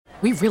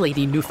We really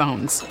need new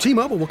phones.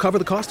 T-Mobile will cover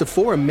the cost of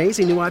 4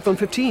 amazing new iPhone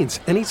 15s,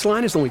 and each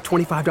line is only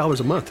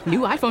 $25 a month. New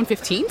iPhone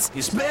 15s?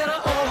 It's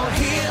better over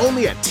here.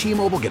 Only at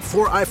T-Mobile, get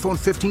 4 iPhone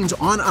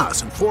 15s on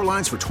us and 4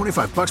 lines for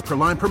 $25 per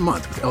line per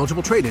month with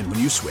eligible trade-in when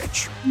you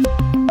switch.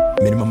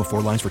 Minimum of 4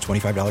 lines for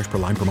 $25 per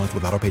line per month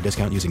with autopay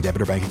discount using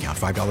debit or bank account.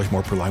 $5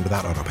 more per line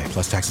without autopay,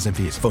 plus taxes and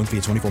fees. Phone fee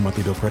at 24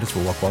 monthly bill credits for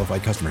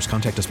well-qualified customers.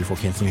 Contact us before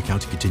canceling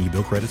account to continue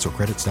bill credits or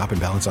credit stop and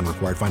balance on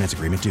required finance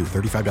agreement due.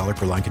 $35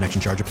 per line connection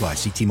charge applies.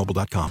 See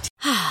T-Mobile.com.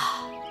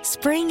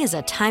 Spring is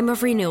a time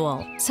of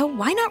renewal, so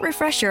why not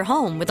refresh your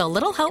home with a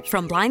little help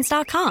from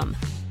Blinds.com?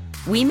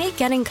 We make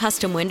getting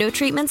custom window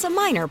treatments a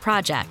minor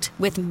project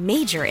with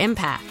major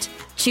impact.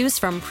 Choose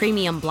from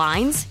premium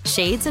blinds,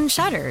 shades, and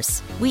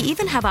shutters. We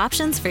even have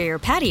options for your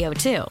patio,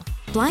 too.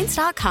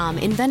 Blinds.com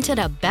invented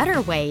a better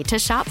way to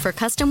shop for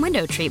custom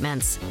window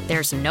treatments.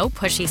 There's no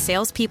pushy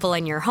salespeople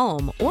in your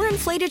home or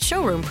inflated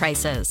showroom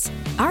prices.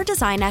 Our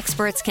design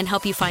experts can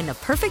help you find the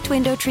perfect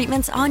window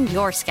treatments on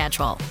your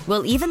schedule.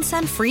 We'll even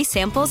send free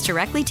samples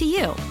directly to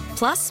you.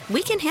 Plus,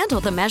 we can handle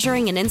the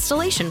measuring and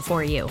installation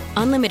for you.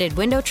 Unlimited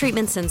window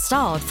treatments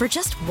installed for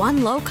just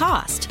one low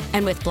cost.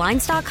 And with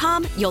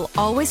Blinds.com, you'll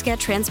always get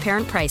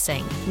transparent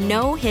pricing.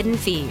 No hidden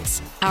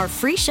fees. Our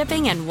free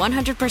shipping and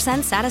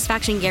 100%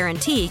 satisfaction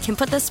guarantee can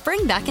put the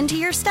spring back into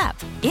your step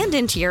and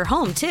into your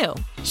home, too.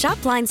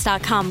 Shop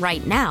Blinds.com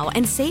right now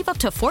and save up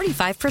to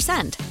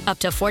 45%. Up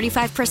to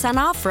 45%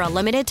 off for a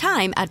limited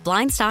time at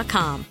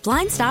Blinds.com.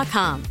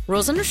 Blinds.com.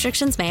 Rules and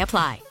restrictions may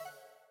apply.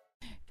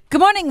 Good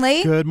morning,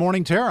 Lee. Good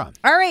morning, Tara.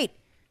 All right.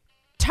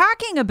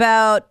 Talking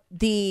about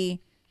the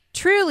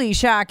truly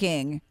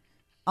shocking,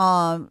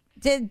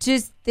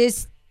 just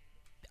this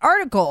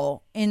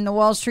article in the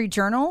Wall Street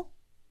Journal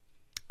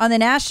on the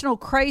national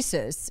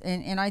crisis,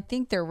 and I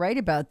think they're right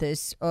about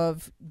this,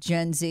 of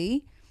Gen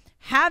Z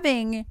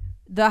having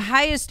the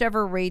highest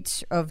ever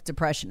rates of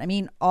depression. I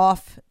mean,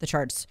 off the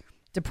charts.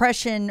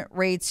 Depression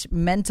rates,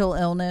 mental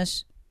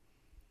illness.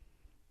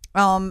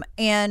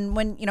 And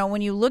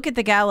when you look at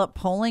the Gallup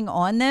polling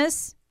on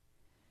this,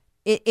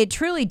 it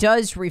truly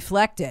does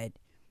reflect it.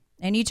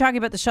 And you talk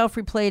about the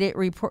self-reported,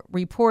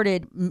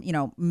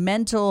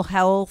 mental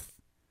health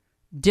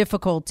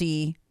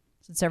difficulty.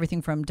 So it's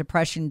everything from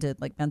depression to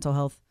like mental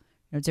health,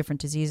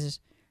 different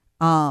diseases.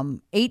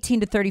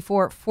 18 to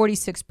 34,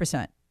 46%.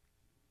 I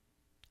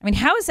mean,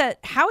 how is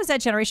that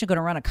generation going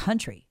to run a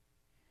country?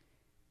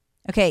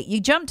 Okay,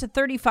 you jump to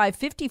 35,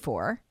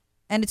 54,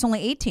 and it's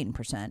only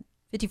 18%.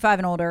 55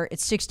 and older,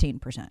 it's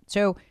 16%.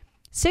 So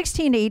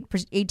 16 to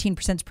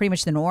 18% is pretty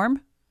much the norm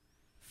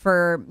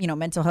for,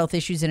 mental health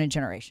issues in a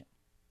generation.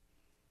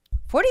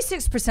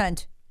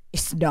 46%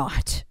 is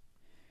not.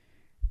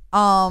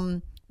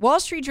 Wall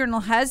Street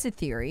Journal has a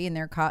theory, and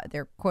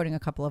they're quoting a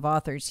couple of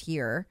authors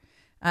here.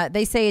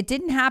 They say it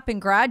didn't happen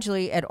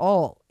gradually at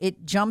all.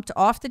 It jumped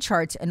off the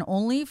charts, and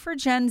only for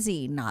Gen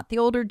Z, not the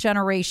older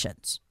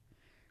generations.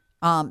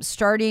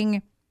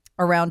 Starting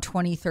around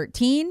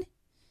 2013.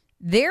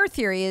 Their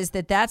theory is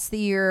that that's the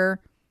year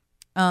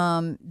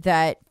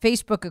that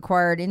Facebook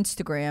acquired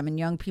Instagram and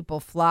young people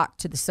flocked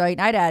to the site.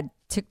 I'd add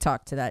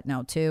TikTok to that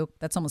now, too.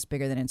 That's almost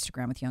bigger than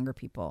Instagram with younger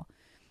people.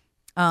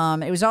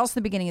 It was also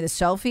the beginning of the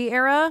selfie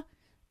era.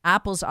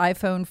 Apple's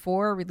iPhone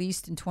 4,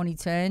 released in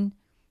 2010,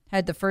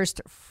 had the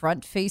first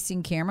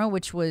front-facing camera,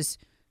 which was,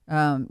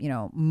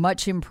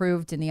 much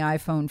improved in the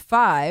iPhone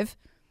 5.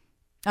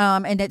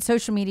 And that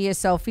social media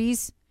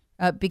selfies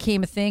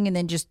became a thing, and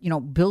then just,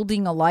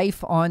 building a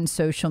life on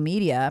social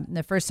media. And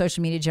the first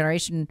social media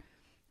generation,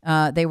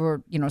 they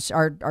were,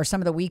 are some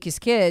of the weakest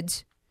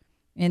kids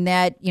in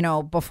that,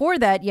 before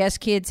that, yes,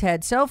 kids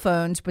had cell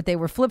phones, but they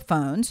were flip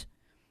phones,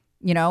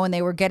 and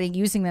they were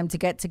using them to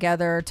get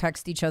together,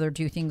 text each other,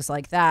 do things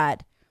like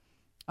that.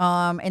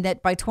 And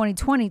that by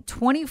 2020,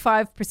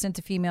 25%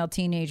 of female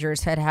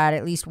teenagers had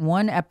at least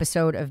one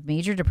episode of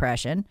major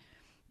depression,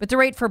 but the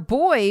rate for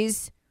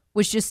boys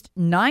was just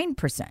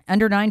 9%,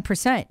 under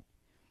 9%.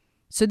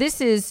 So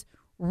this is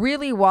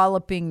really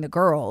walloping the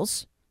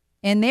girls.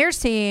 And they're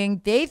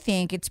saying they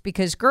think it's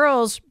because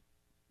girls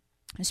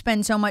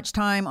spend so much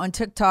time on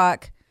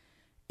TikTok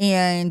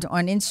and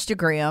on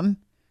Instagram.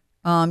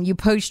 You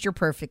post your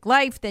perfect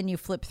life, then you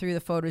flip through the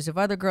photos of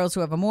other girls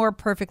who have a more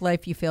perfect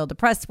life, you feel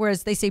depressed.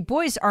 Whereas they say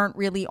boys aren't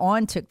really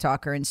on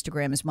TikTok or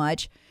Instagram as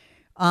much.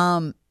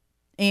 And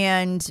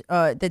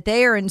that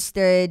they are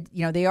instead,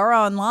 they are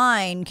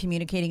online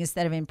communicating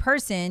instead of in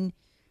person.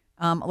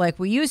 Like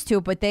we used to,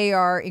 but they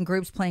are in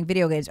groups playing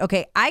video games.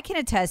 Okay, I can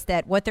attest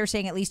that what they're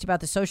saying, at least about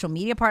the social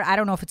media part, I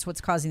don't know if it's what's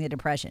causing the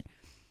depression,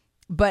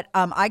 but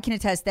I can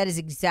attest that is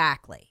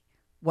exactly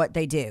what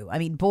they do. I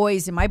mean,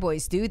 my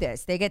boys do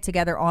this. They get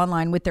together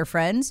online with their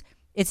friends.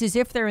 It's as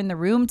if they're in the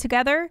room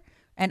together,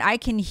 and I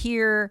can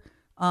hear,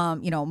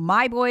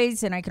 my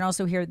boys, and I can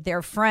also hear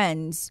their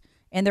friends,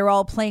 and they're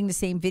all playing the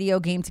same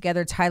video game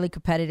together. It's highly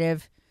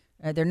competitive.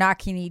 They're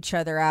knocking each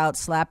other out,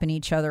 slapping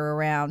each other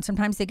around.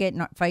 Sometimes they get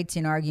in fights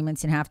and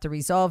arguments and have to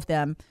resolve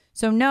them.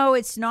 So no,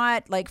 it's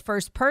not like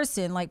first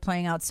person, like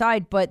playing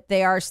outside, but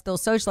they are still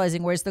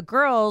socializing. Whereas the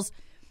girls,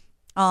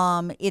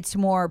 it's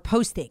more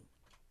posting.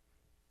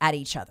 at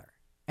each other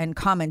and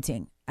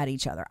commenting at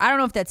each other. I don't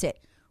know if that's it.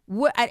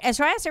 So I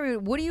asked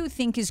everyone, what do you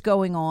think is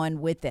going on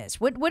with this?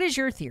 What is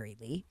your theory,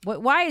 Lee?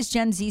 Why is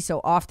Gen Z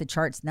so off the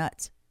charts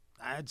nuts?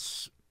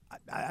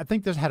 I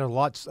think this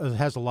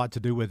has a lot to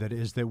do with it,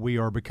 is that we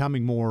are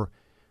becoming more,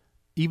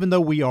 even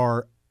though we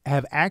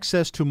have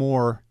access to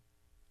more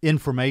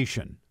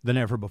information than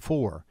ever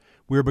before,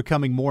 we're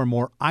becoming more and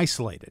more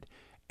isolated.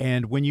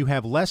 And when you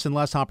have less and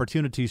less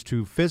opportunities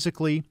to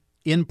physically,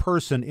 in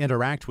person,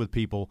 interact with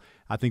people,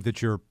 I think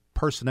that your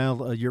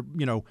personnel,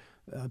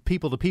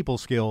 people-to-people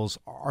skills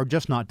are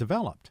just not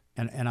developed.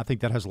 And I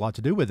think that has a lot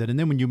to do with it. And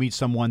then when you meet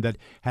someone that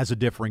has a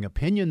differing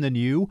opinion than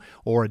you,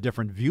 or a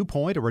different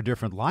viewpoint, or a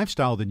different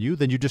lifestyle than you,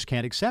 then you just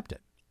can't accept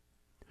it.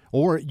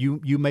 Or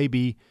you may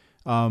be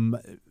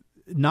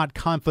not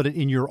confident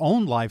in your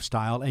own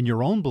lifestyle and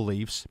your own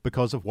beliefs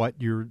because of what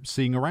you're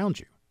seeing around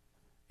you.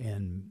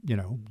 And,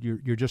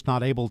 you're just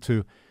not able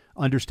to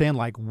understand,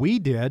 like we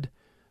did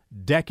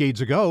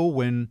decades ago,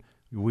 when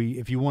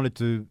if you wanted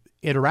to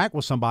interact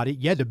with somebody,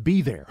 you had to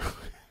be there.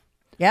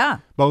 Yeah.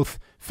 Both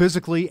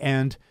physically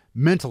and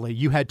mentally,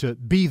 you had to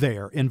be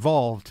there,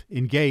 involved,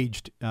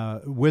 engaged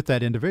with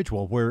that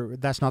individual, where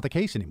that's not the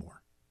case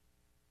anymore.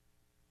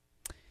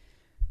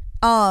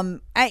 So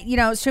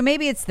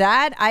maybe it's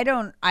that. I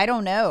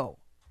don't know.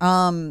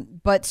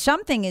 But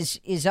something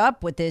is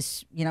up with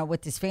this,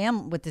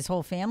 with this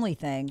whole family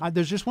thing.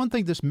 There's just one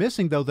thing that's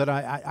missing, though, that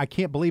I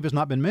can't believe has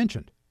not been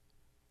mentioned.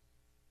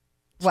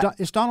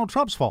 It's Donald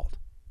Trump's fault.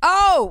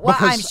 Oh, well,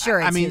 because, I'm sure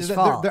it's his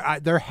fault.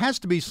 There has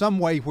to be some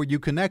way where you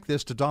connect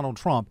this to Donald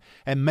Trump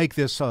and make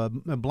this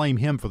blame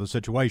him for the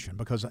situation,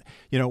 because,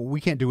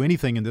 we can't do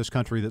anything in this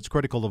country that's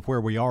critical of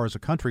where we are as a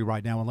country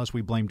right now unless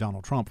we blame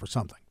Donald Trump for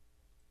something.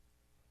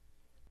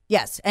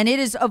 Yes, and it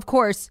is, of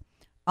course,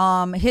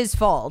 his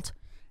fault.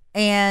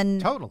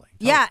 And Totally.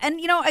 Yeah, and,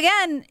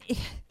 again,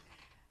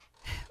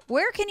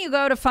 where can you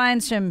go to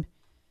find some,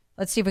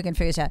 let's see if we can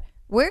figure this out.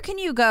 Where can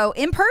you go,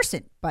 in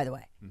person, by the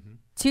way,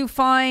 to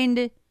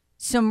find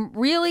some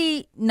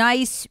really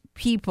nice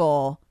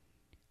people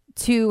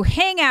to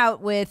hang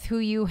out with who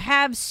you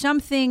have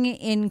something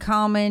in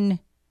common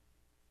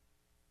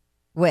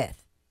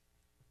with?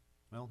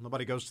 Well,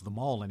 nobody goes to the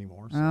mall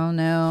anymore. So. Oh,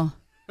 no.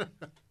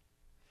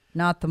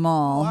 Not the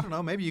mall. Well, I don't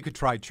know. Maybe you could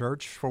try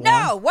church for one.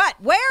 No, what?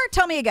 Where?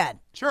 Tell me again.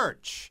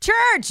 Church.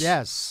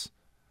 Yes.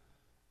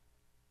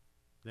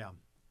 Yeah.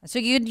 So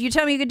you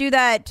tell me you could do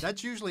that.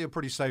 That's usually a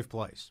pretty safe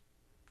place.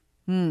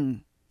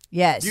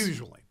 Yes.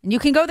 Usually. And you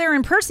can go there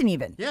in person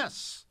even.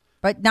 Yes.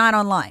 But not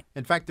online.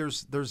 In fact,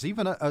 there's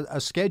even a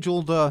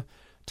scheduled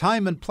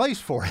time and place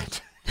for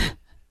it.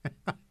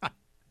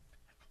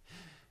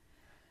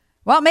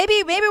 Well,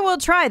 maybe we'll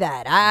try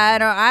that.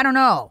 I don't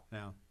know.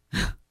 Yeah.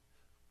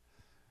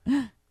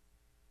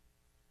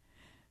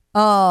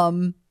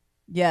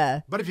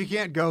 Yeah. But if you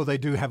can't go, they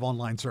do have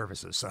online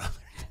services, so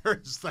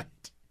there's that.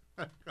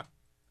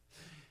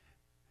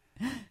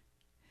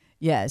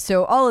 Yeah.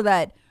 So all of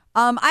that.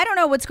 I don't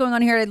know what's going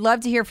on here. I'd love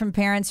to hear from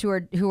parents who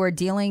are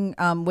dealing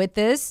with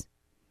this.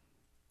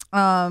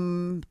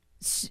 Texter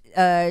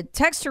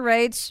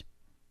writes,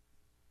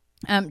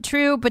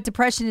 true, but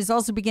depression is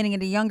also beginning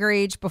at a younger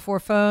age before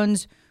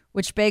phones,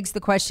 which begs the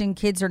question: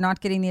 kids are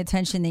not getting the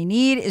attention they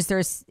need.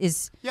 Yeah,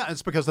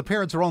 it's because the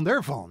parents are on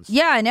their phones.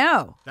 Yeah, I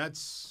know.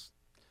 That's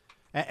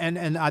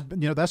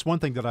that's one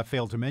thing that I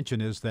failed to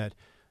mention, is that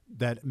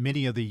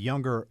many of the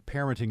younger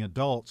parenting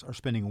adults are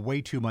spending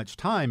way too much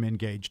time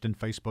engaged in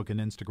Facebook and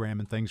Instagram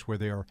and things where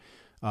they are,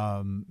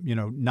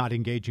 not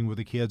engaging with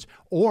the kids,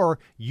 or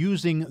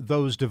using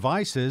those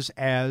devices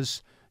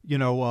as,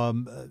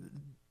 nannies,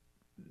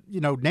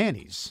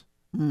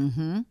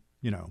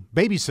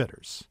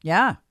 babysitters.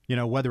 Yeah.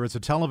 Whether it's a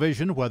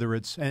television, whether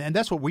it's, and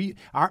that's what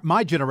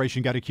my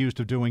generation got accused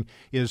of doing,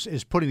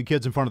 is putting the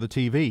kids in front of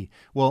the TV.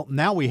 Well,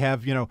 now we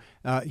have,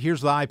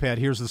 here's the iPad,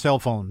 here's the cell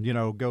phone,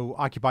 go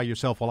occupy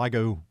yourself while I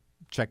go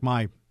check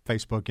my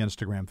Facebook,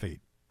 Instagram feed.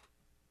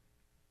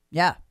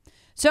 Yeah.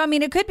 So,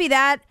 it could be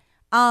that.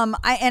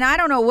 I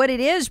don't know what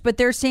it is, but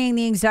they're saying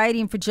the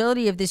anxiety and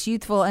fragility of this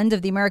youthful end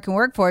of the American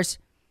workforce,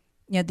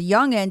 the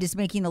young end, is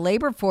making the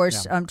labor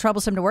force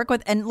troublesome to work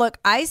with. And look,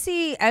 I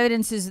see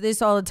evidences of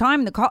this all the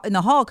time in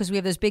the hall, because we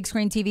have those big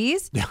screen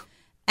TVs. Yeah.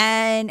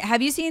 And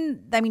have you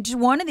seen, just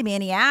one of the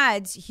many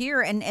ads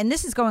here, and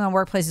this is going on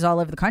workplaces all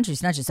over the country.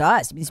 It's not just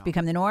us. It's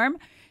become the norm.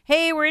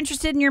 Hey, we're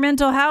interested in your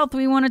mental health.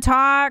 We want to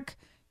talk.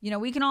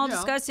 We can all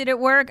discuss it at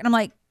work. And I'm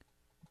like,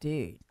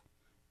 dude,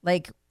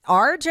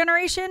 our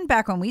generation,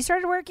 back when we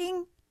started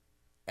working,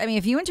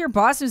 if you went to your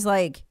boss and was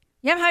like,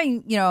 yeah, I'm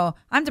having,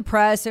 I'm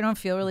depressed. I don't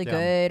feel really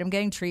good. I'm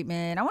getting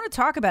treatment. I want to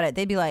talk about it.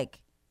 They'd be like,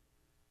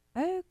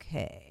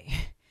 okay.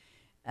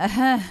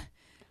 That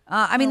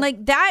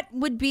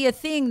would be a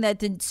thing that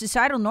the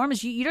societal norm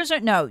is. You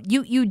don't know.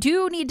 You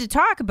do need to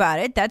talk about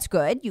it. That's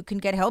good. You can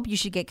get help. You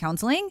should get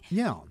counseling.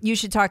 Yeah. You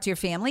should talk to your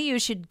family. You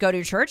should go to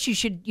your church. You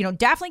should,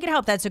 definitely get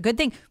help. That's a good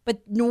thing.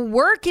 But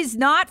work is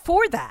not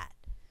for that.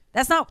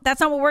 That's not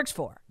what work's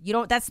for.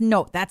 That's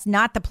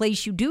not the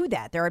place you do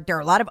that. There are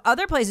a lot of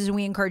other places, and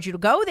we encourage you to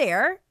go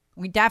there.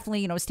 We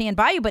definitely, stand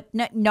by you, but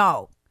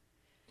no.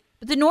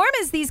 But the norm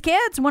is these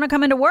kids want to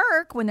come into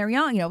work when they're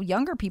young,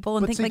 younger people,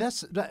 and but think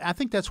I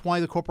think that's why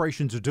the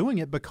corporations are doing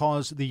it,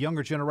 because the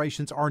younger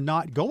generations are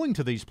not going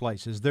to these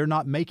places. They're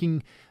not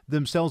making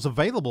themselves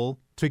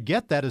available to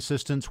get that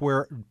assistance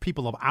where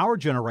people of our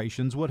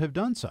generations would have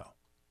done so.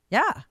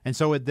 Yeah. And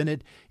so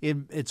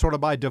it sort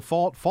of by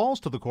default falls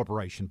to the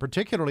corporation,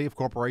 particularly if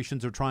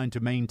corporations are trying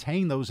to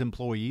maintain those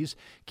employees,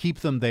 keep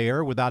them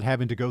there without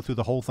having to go through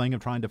the whole thing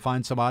of trying to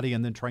find somebody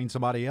and then train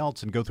somebody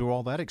else and go through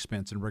all that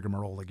expense and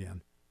rigmarole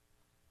again.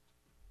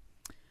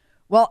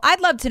 Well,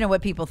 I'd love to know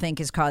what people think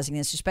is causing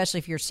this, especially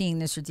if you're seeing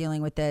this or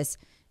dealing with this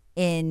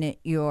in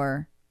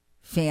your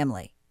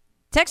family.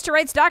 Texter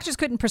writes, doctors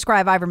couldn't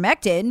prescribe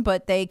ivermectin,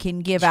 but they can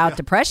give out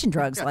depression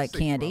drugs like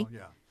candy,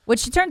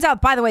 which it turns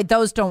out, by the way,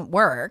 those don't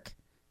work.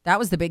 That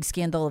was the big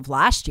scandal of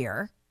last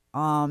year.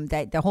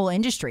 That the whole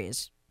industry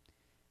is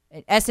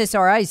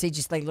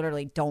SSRIs. They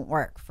literally don't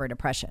work for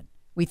depression.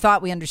 We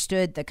thought we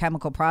understood the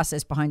chemical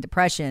process behind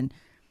depression,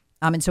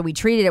 and so we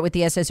treated it with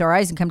the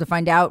SSRIs, and come to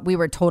find out we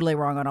were totally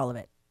wrong on all of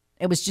it.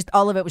 It was just,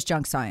 all of it was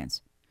junk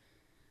science.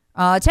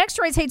 Text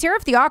writes, hey, Tara,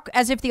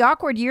 as if the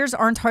awkward years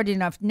aren't hard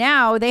enough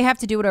now, they have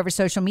to do it over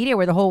social media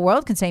where the whole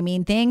world can say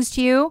mean things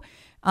to you,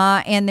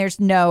 and there's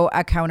no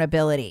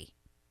accountability.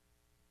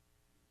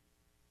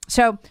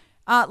 So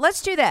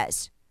let's do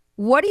this.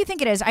 What do you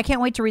think it is? I can't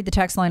wait to read the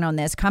text line on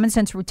this. Common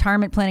Sense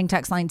Retirement Planning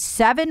text line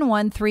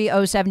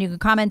 71307. You can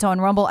comment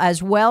on Rumble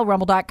as well,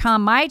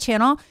 rumble.com, my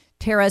channel,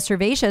 Tara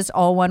Servatius,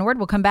 all one word.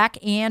 We'll come back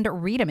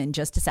and read them in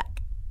just a sec.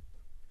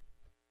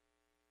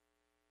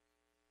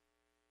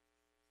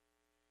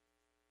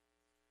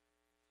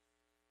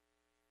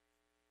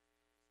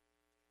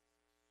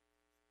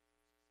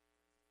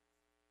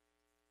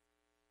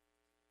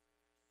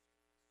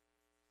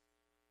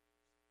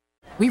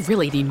 We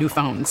really need new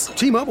phones.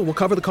 T-Mobile will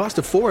cover the cost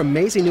of 4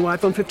 amazing new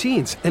iPhone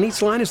 15s, and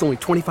each line is only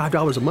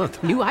 $25 a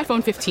month. New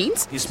iPhone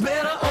 15s? It's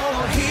better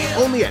over here.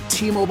 Only at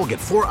T-Mobile, get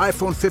 4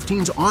 iPhone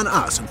 15s on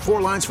us and 4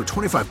 lines for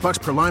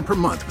 $25 per line per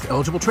month with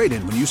eligible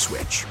trade-in when you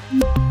switch.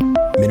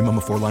 Minimum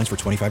of 4 lines for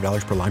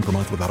 $25 per line per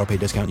month with auto-pay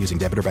discount using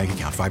debit or bank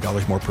account.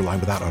 $5 more per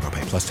line without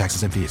auto-pay, plus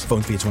taxes and fees.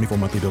 Phone fee at 24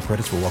 monthly bill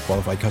credits for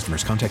well-qualified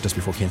customers. Contact us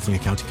before canceling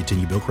account to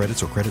continue bill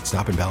credits or credit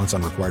stop and balance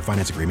on required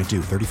finance agreement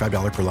due.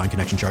 $35 per line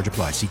connection charge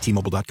applies. See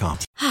T-Mobile.com.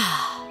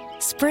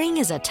 Spring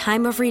is a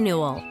time of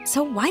renewal,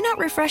 so why not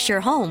refresh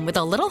your home with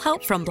a little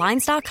help from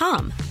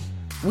Blinds.com?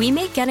 We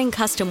make getting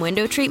custom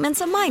window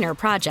treatments a minor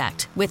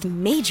project with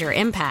major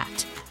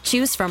impact.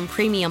 Choose from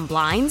premium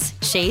blinds,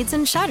 shades,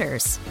 and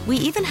shutters. We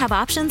even have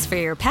options for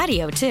your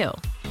patio, too.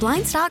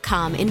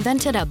 Blinds.com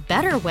invented a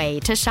better way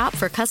to shop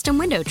for custom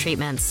window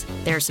treatments.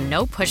 There's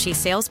no pushy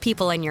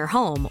salespeople in your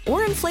home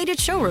or inflated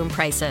showroom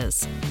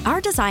prices.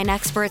 Our design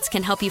experts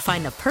can help you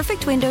find the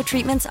perfect window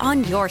treatments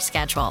on your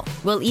schedule.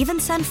 We'll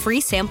even send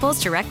free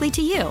samples directly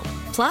to you.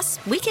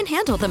 Plus, we can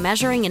handle the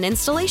measuring and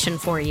installation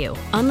for you.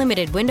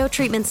 Unlimited window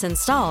treatments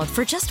installed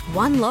for just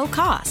one low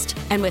cost.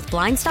 And with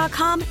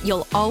Blinds.com,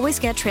 you'll always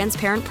get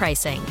transparent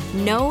pricing.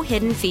 No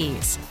hidden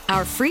fees.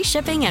 Our free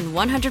shipping and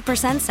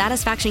 100%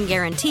 satisfaction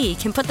guarantee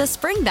can put the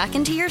spring back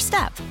into your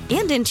step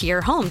and into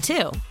your home,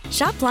 too.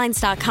 Shop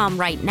Blinds.com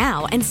right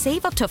now and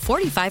save up to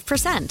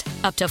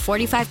 45%. Up to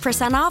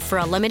 45% off for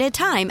a limited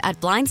time at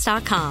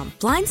Blinds.com.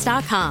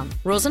 Blinds.com.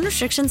 Rules and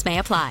restrictions may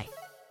apply.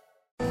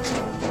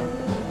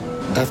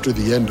 After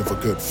the end of a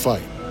good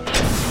fight,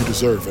 you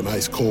deserve an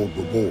ice-cold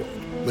reward.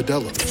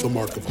 Modelo is the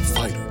mark of a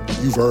fighter.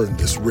 You've earned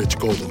this rich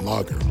golden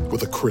lager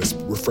with a crisp,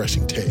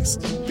 refreshing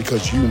taste.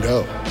 Because you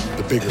know,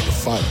 the bigger the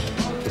fight,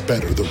 the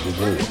better the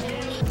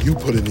reward. You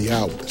put in the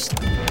hours,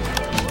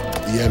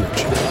 the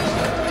energy,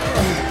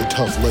 the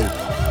tough labor.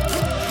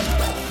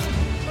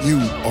 You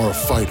are a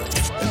fighter,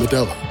 and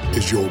Modelo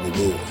is your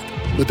reward.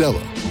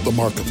 Modelo, the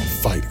mark of a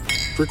fighter.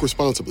 Drink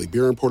responsibly.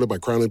 Beer imported by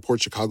Crown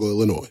Imports, Chicago,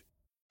 Illinois.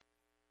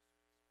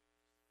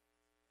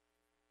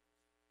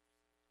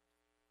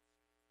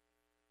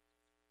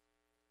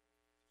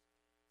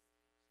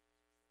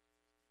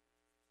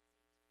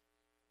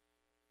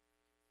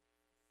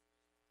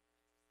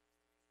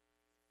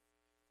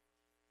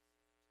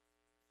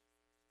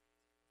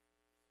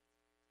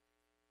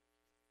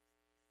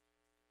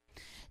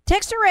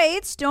 Texter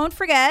rates, don't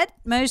forget,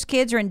 most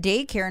kids are in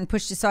daycare and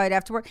pushed aside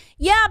after work.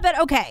 Yeah, but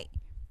okay.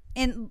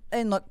 And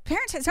look,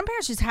 some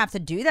parents just have to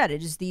do that.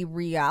 It is the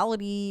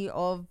reality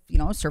of,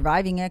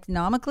 surviving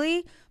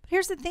economically. But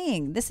here's the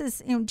thing. This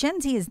is,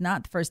 Gen Z is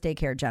not the first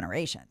daycare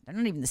generation. They're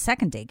not even the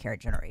second daycare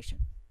generation.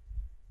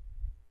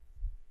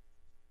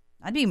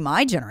 That'd be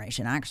my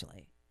generation,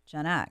 actually,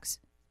 Gen X.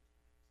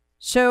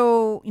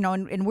 So,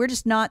 and we're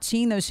just not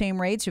seeing those same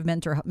rates of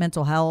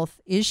mental health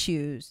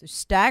issues. The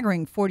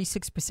staggering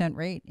 46%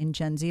 rate in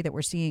Gen Z that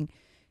we're seeing,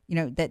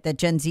 that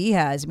Gen Z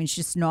has. I mean, it's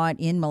just not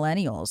in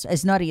millennials,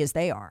 as nutty as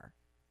they are.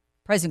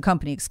 Present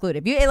company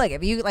excluded. Like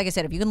I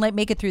said, if you can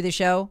make it through the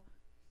show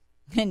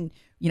and,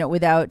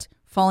 without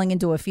falling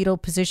into a fetal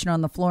position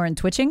on the floor and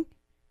twitching,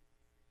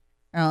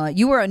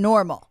 you were a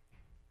normal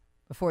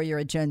before you're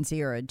a Gen Z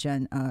or a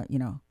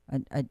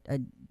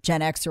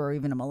Gen X or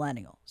even a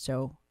millennial.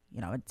 So,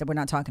 we're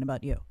not talking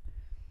about you.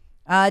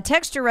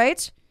 Texture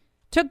writes,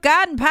 took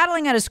God and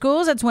paddling out of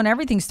schools. That's when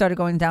everything started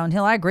going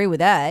downhill. I agree with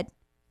that.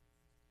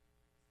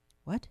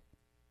 What?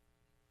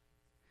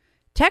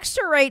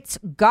 Texture writes,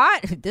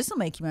 this will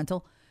make you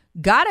mental.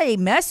 Got a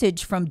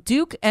message from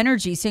Duke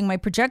Energy saying my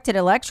projected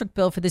electric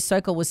bill for this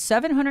cycle was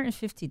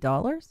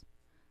 $750.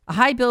 A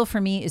high bill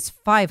for me is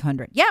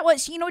 $500. Yeah, well,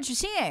 you know what you're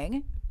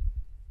seeing.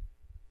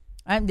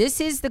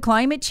 This is the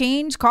climate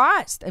change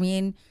cost. I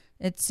mean,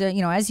 it's,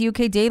 as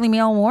UK Daily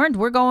Mail warned,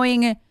 we're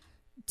going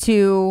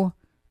to,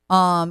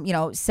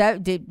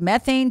 the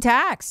methane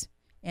tax.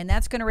 And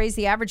that's going to raise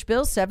the average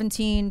bill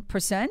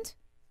 17%.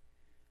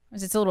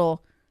 It's a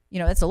little...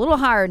 it's a little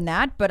higher than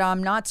that, but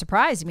I'm not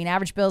surprised. I mean,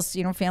 average bills,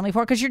 family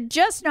for, because you're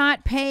just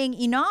not paying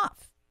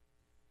enough.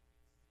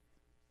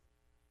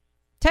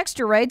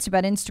 Texter writes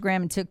about Instagram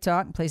and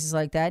TikTok and places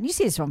like that. And you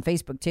see this on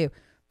Facebook too.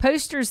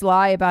 Posters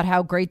lie about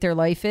how great their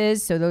life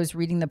is, so those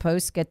reading the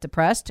posts get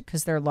depressed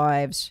because their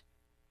lives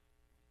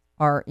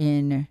are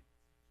in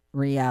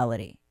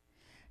reality.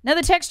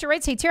 Another texter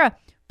writes, hey, Tara,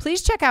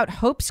 please check out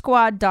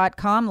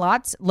hopesquad.com.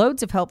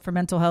 Loads of help for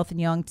mental health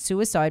and young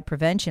suicide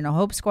prevention. A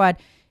Hope Squad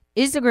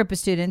is a group of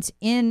students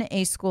in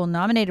a school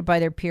nominated by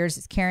their peers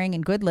as caring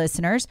and good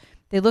listeners.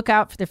 They look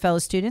out for their fellow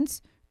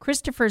students.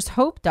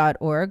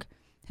 Christopher'sHope.org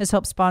has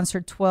helped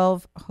sponsor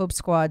 12 Hope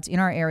Squads in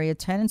our area,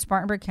 10 in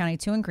Spartanburg County,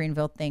 2 in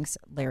Greenville. Thanks,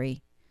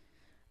 Larry.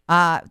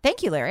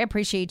 Thank you, Larry. I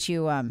appreciate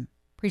you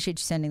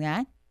sending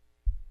that.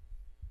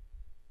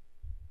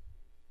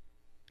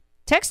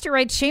 Texter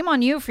writes, shame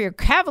on you for your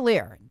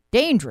cavalier,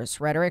 dangerous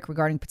rhetoric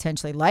regarding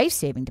potentially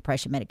life-saving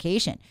depression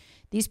medication.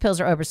 These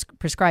pills are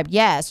overprescribed,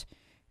 yes.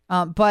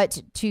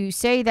 But to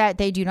say that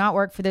they do not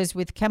work for those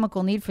with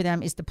chemical need for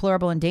them is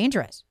deplorable and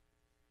dangerous.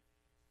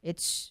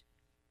 It's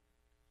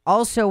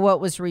also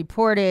what was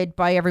reported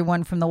by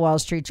everyone from the Wall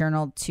Street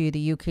Journal to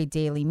the UK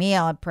Daily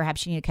Mail.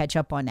 Perhaps you need to catch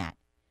up on that.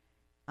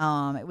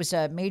 It was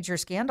a major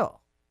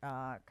scandal.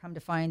 Come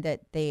to find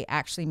that they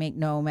actually make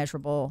no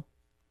measurable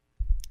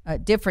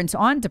difference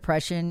on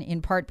depression,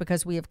 in part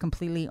because we have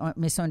completely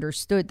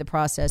misunderstood the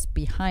process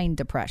behind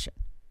depression.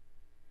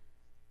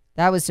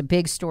 That was a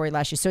big story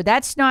last year. So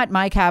that's not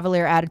my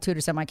cavalier attitude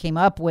or something I came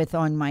up with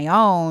on my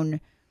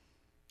own.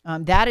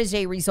 That is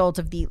a result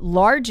of the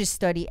largest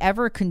study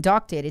ever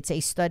conducted. It's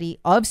a study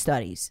of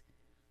studies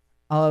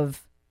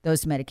of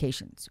those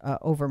medications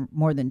over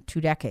more than 2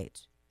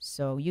 decades.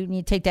 So you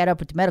need to take that up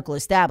with the medical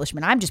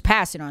establishment. I'm just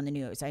passing on the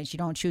news. You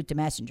don't shoot the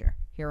messenger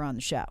here on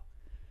the show.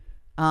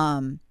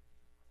 And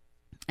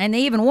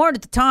they even warned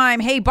at the time,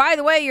 hey, by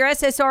the way, your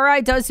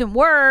SSRI doesn't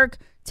work.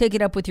 Take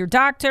it up with your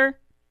doctor.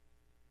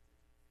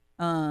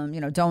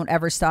 Don't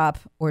ever stop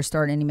or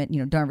start any,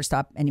 don't ever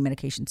stop any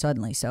medication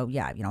suddenly. So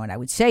yeah, and I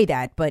would say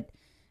that, but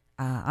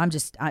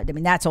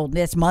that's old.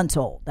 That's months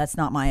old. That's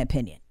not my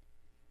opinion.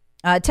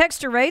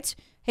 Texter writes,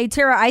 hey,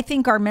 Tara, I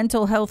think our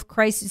mental health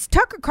crisis,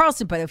 Tucker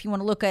Carlson, but if you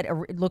want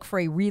to look for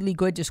a really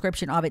good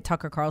description of it,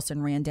 Tucker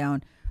Carlson ran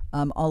down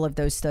all of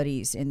those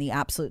studies and the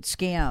absolute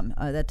scam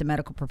that the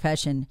medical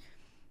profession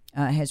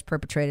has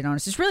perpetrated on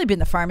us. It's really been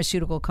the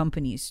pharmaceutical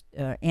companies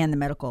and the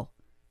medical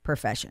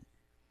profession.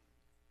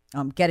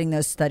 Getting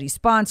those studies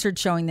sponsored,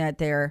 showing that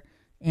their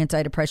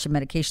antidepressant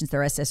medications, their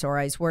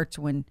SSRIs, worked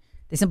when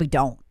they simply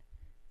don't.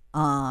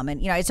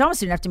 It's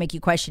almost enough to make you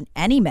question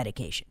any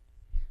medication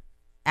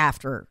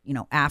after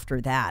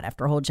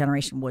a whole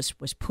generation was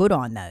put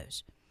on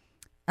those.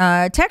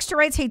 Texter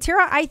writes, hey,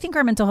 Tara, I think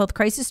our mental health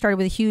crisis started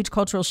with a huge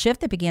cultural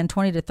shift that began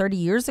 20 to 30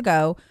 years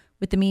ago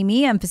with the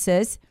me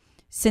emphasis.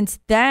 Since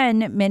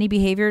then, many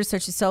behaviors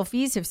such as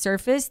selfies have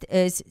surfaced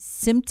as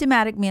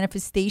symptomatic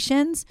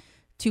manifestations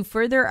to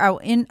further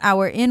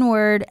our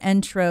inward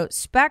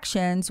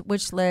introspections,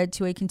 which led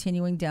to a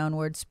continuing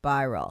downward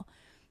spiral.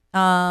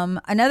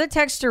 Another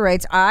texter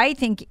writes, I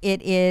think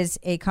it is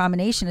a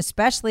combination,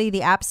 especially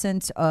the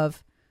absence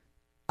of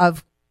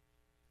let's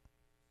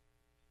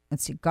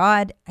see,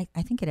 God,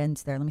 I think it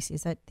ends there. Let me see,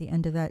 is that the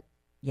end of that?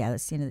 Yeah,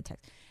 that's the end of the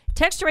text.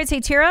 Texter writes,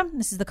 hey, Tara,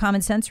 this is the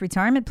Common Sense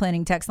Retirement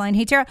Planning text line.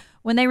 Hey, Tara,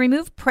 when they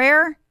remove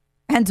prayer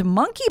and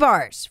monkey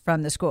bars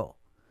from the school,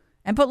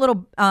 and put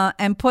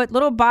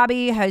little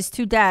Bobby has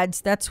 2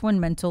 dads, that's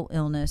when mental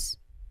illness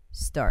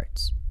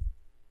starts.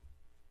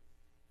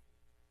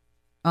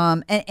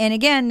 And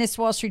again, this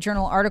Wall Street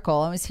Journal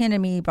article, it was handed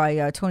me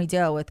by Tony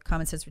Dale with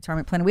Common Sense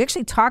Retirement Planning. We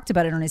actually talked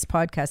about it on his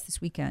podcast this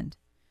weekend.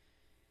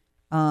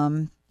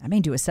 I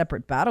may do a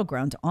separate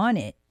battleground on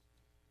it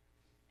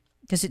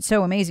because it's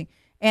so amazing.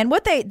 And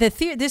what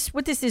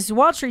this is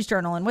Wall Street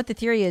Journal, and what the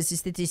theory is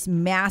that this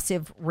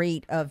massive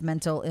rate of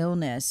mental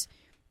illness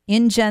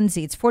in Gen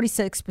Z, it's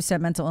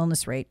 46% mental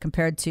illness rate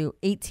compared to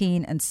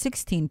 18 and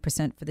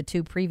 16% for the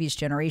 2 previous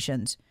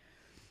generations.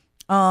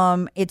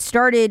 It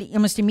started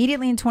almost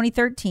immediately in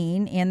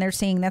 2013, and they're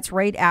saying that's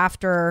right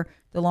after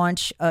the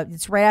launch.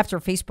 It's right after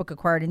Facebook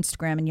acquired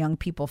Instagram and young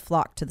people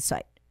flocked to the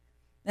site.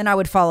 And I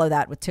would follow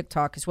that with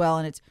TikTok as well.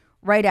 And it's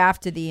right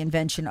after the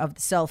invention of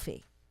the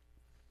selfie.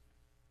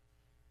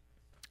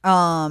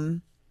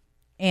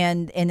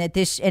 And that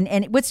this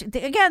and what's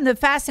again the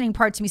fascinating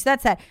part to me. So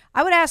that's that.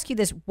 I would ask you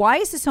this: why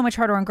is this so much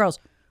harder on girls?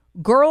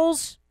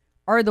 Girls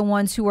are the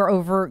ones who are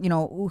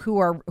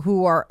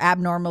who are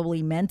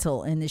abnormally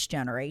mental in this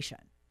generation.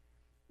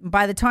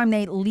 By the time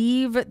they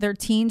leave their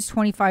teens,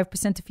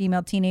 25% of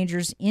female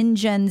teenagers in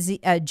Gen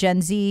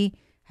Z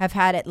have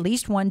had at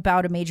least one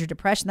bout of major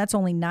depression. That's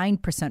only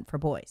 9% for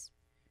boys.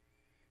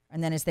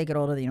 And then as they get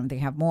older, they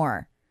have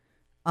more.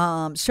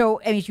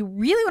 So, I mean, if you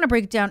really want to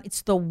break it down,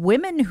 it's the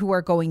women who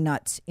are going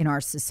nuts in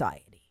our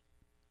society.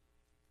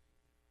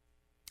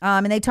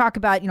 And they talk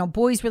about,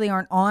 boys really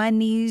aren't on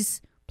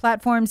these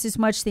platforms as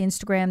much, the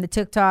Instagram, the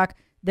TikTok.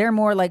 They're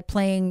more like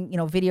playing,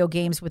 video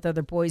games with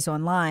other boys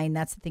online.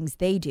 That's the things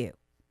they do.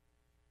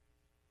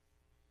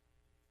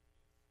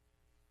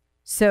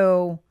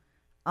 So,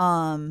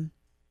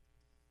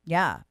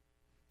 yeah.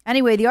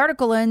 Anyway, the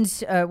article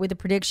ends with a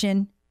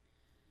prediction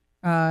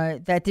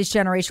that this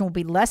generation will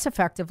be less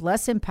effective,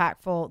 less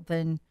impactful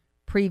than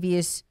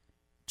previous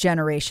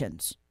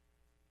generations.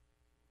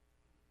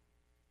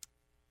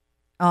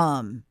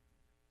 That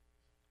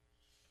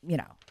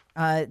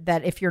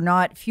if you're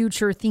not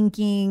future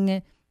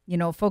thinking,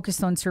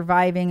 focused on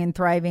surviving and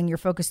thriving, you're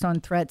focused on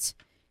threats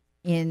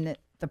in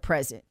the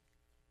present.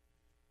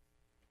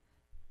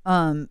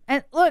 And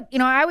look,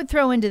 I would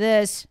throw into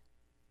this,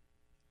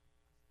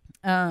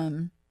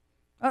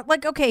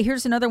 okay,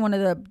 here's another one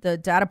of the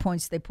data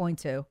points they point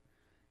to.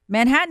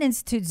 Manhattan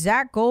Institute,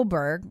 Zach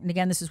Goldberg, and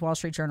again, this is Wall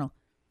Street Journal,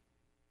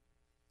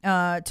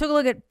 took a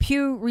look at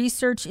Pew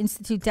Research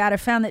Institute data,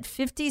 found that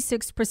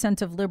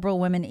 56% of liberal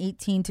women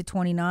 18 to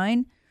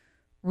 29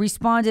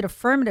 responded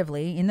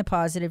affirmatively in the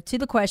positive to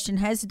the question,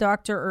 has a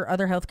doctor or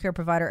other healthcare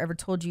provider ever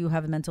told you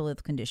have a mental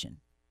health condition?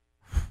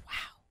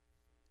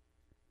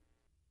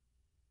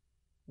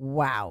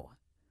 Wow.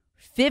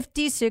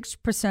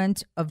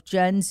 56% of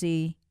Gen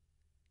Z.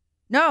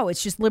 No,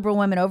 it's just liberal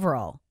women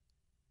overall.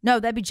 No,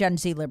 that'd be Gen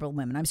Z liberal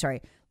women. I'm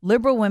sorry.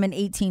 Liberal women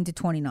 18 to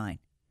 29.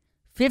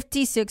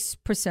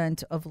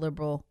 56% of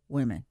liberal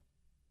women.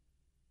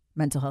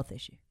 Mental health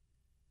issue.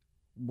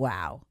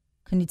 Wow.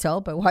 Can you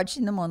tell by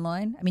watching them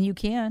online? I mean, you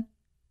can.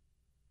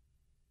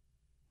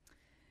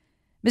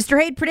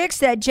 Mr. Haidt predicts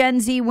that Gen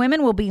Z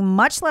women will be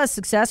much less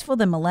successful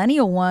than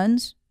millennial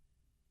ones.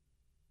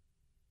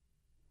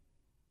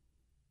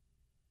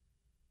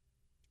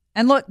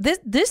 And look,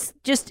 this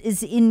just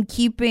is in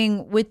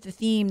keeping with the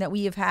theme that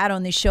we have had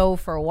on the show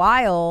for a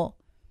while.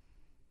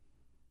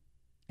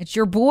 It's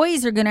your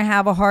boys are going to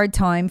have a hard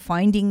time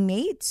finding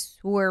mates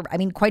who are,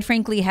 quite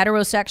frankly,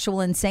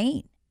 heterosexual and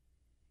sane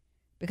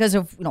because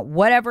of,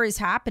 whatever is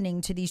happening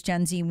to these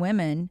Gen Z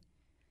women.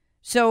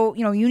 So,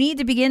 you need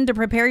to begin to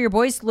prepare your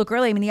boys to look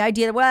early. The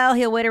idea that,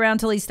 he'll wait around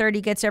till he's 30,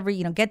 gets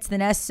gets the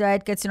nest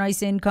set, gets a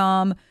nice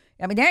income.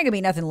 There ain't going to be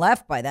nothing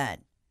left by then.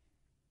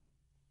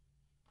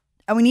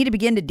 And we need to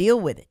begin to deal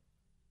with it.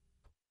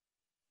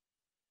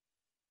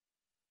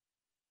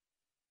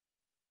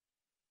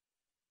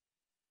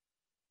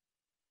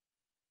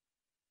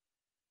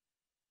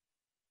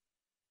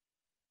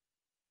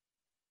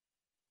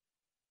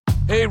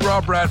 Hey,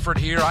 Rob Bradford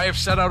here. I have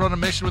set out on a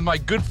mission with my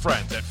good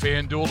friends at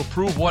FanDuel to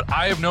prove what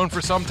I have known for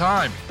some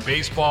time.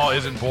 Baseball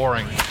isn't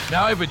boring.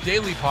 Now I have a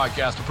daily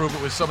podcast to prove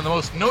it with some of the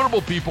most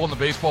notable people in the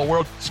baseball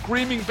world,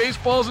 screaming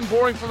baseball isn't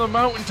boring from the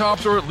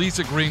mountaintops, or at least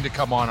agreeing to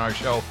come on our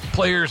show.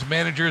 Players,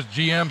 managers,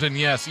 GMs, and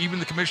yes, even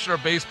the commissioner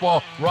of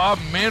baseball, Rob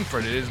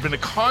Manfred. It has been a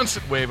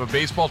constant wave of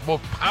baseball's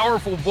most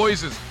powerful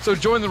voices. So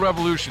join the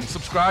revolution.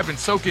 Subscribe and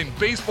soak in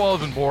Baseball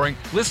Isn't Boring.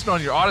 Listen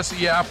on your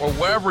Odyssey app or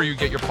wherever you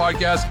get your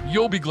podcasts.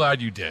 You'll be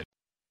glad you did.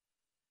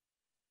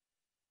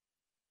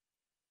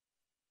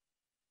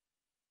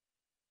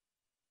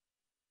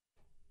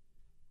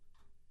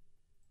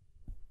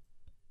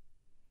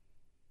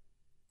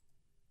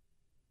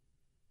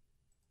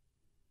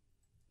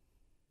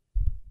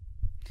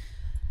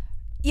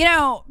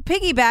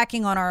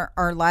 Piggybacking on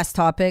our last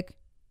topic,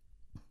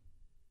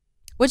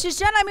 which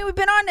is we've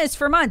been on this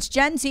for months.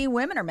 Gen Z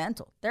women are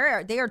mental.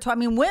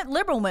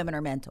 Liberal women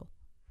are mental.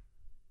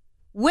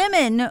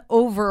 Women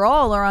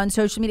overall are on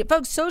social media.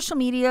 Folks, social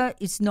media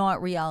is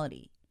not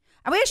reality.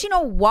 And we actually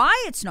know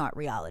why it's not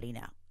reality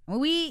now.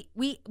 We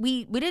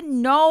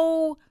didn't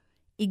know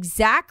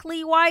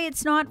exactly why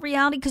it's not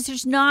reality because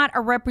there's not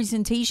a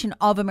representation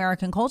of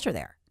American culture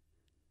there.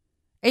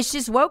 It's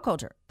just woke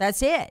culture.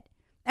 That's it.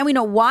 And we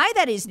know why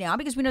that is now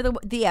because we know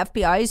the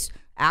FBI's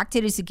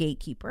acted as a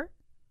gatekeeper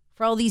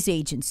for all these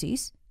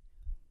agencies.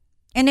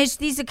 And it's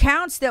these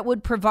accounts that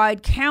would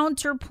provide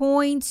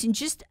counterpoints and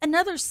just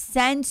another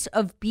sense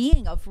of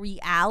being, of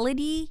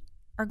reality,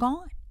 are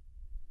gone.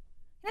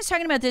 I was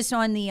talking about this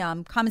on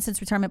the Common Sense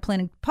Retirement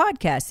Planning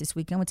podcast this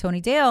weekend with Tony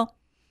Dale.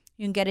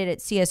 You can get it at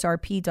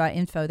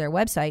csrp.info, their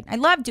website. I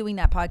love doing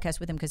that podcast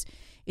with him because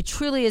it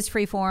truly is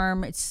free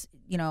form. It's,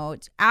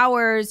 it's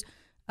hours.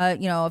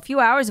 A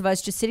few hours of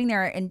us just sitting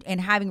there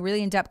and having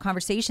really in-depth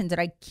conversations that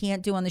I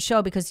can't do on the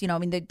show because,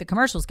 the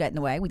commercials get in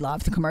the way. We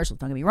love the commercials,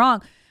 don't get me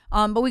wrong.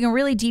 But we can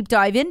really deep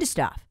dive into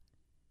stuff.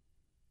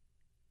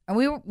 And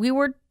we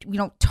were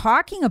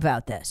talking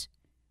about this.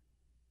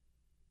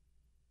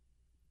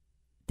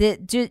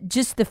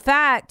 just the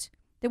fact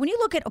that when you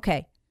look at,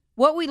 okay,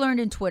 what we learned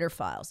in Twitter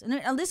files,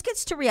 and this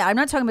gets to reality. I'm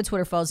not talking about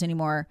Twitter files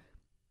anymore.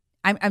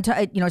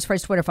 As far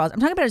as Twitter files, I'm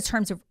talking about it in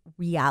terms of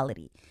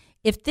reality.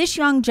 If this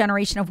young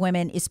generation of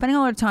women is spending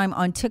all their time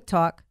on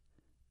TikTok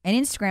and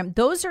Instagram,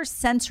 those are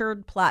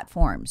censored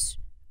platforms.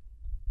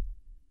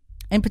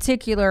 In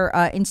particular,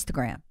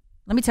 Instagram.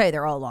 Let me tell you,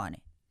 they're all on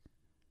it.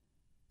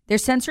 They're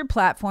censored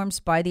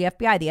platforms by the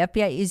FBI. The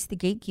FBI is the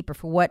gatekeeper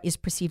for what is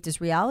perceived as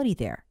reality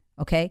there,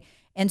 okay?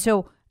 And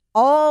so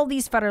all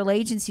these federal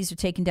agencies are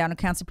taking down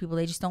accounts of people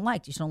they just don't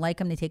like. Just don't like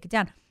them, they take it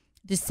down.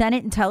 The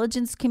Senate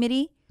Intelligence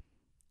Committee,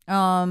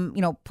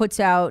 puts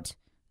out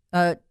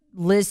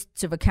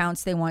lists of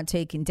accounts they want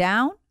taken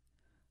down.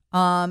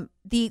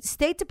 The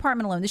State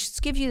Department alone, this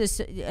just gives you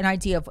an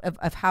idea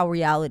of how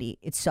reality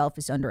itself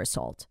is under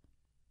assault.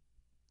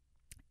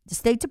 The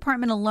State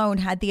Department alone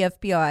had the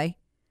FBI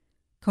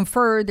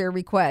confer their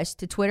request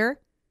to Twitter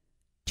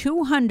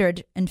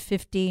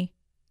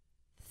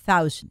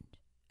 250,000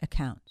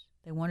 accounts.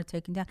 They wanted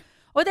taken down.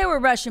 Oh, they were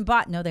Russian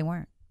bots. No, they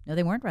weren't. No,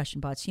 they weren't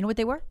Russian bots. You know what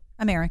they were?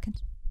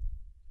 Americans.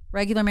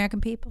 Regular American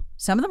people.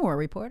 Some of them were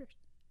reporters.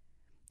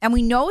 And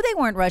we know they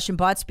weren't Russian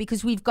bots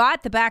because we've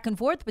got the back and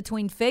forth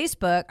between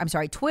Twitter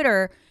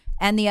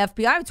and the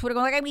FBI. Twitter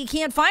going like, you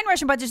can't find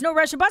Russian bots. There's no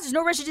Russian bots. There's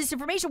no Russian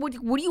disinformation. What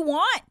do you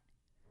want?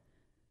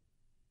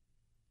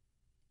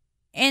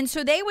 And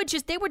so they were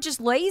just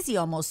lazy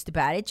almost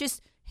about it.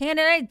 Just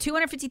handed out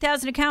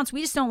 250,000 accounts. We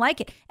just don't like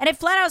it. And it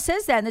flat out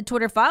says that in the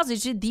Twitter files.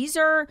 It's just, these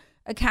are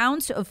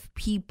accounts of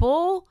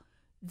people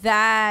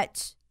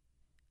that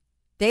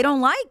they don't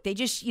like. They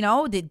just,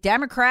 the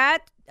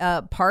Democrat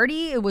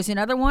Party, it was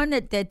another one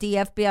that the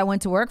FBI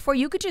went to work for.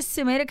 You could just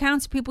submit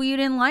accounts of people you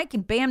didn't like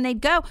and bam, they'd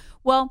go.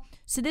 Well,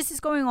 so this is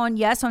going on,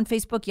 yes, on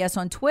Facebook, yes,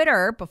 on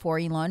Twitter before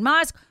Elon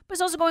Musk, but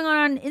it's also going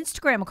on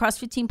Instagram across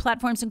 15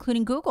 platforms,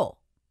 including Google.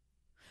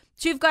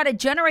 So you've got a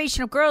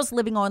generation of girls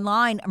living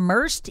online,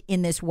 immersed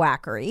in this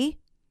wackery.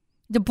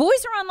 The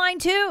boys are online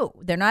too.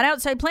 They're not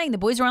outside playing. The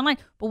boys are online.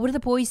 But what are the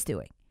boys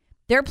doing?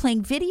 They're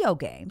playing video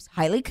games,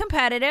 highly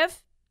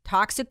competitive,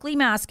 toxically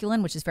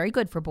masculine, which is very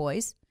good for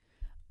boys.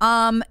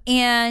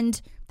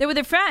 And they're with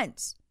their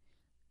friends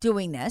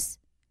doing this.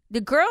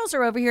 The girls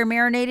are over here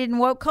marinated in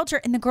woke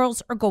culture, and the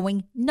girls are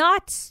going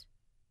nuts.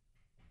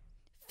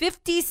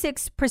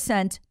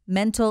 56%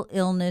 mental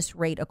illness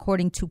rate,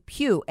 according to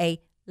Pew,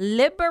 a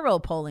liberal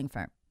polling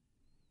firm.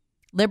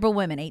 Liberal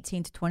women,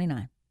 18 to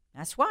 29.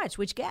 That's why. It's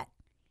what you get.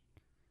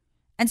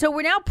 And so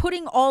we're now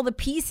putting all the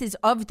pieces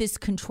of this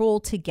control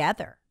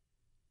together.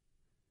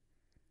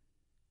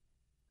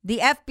 The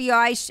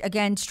FBI,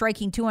 again,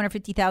 striking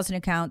 250,000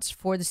 accounts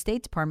for the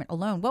State Department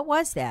alone. What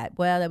was that?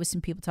 Well, that was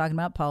some people talking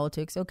about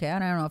politics. Okay, I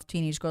don't know if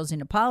teenage girls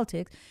into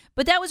politics.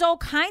 But that was all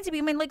kinds of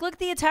people. I mean, look at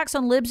the attacks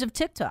on libs of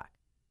TikTok.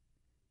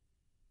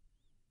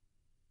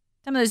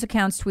 Some of those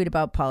accounts tweet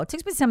about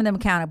politics, but some of them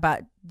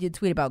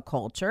tweet about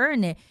culture,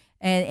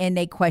 and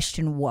they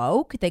question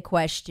woke. They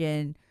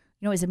question,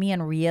 is a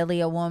man really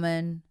a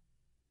woman?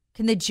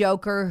 Can the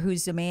Joker,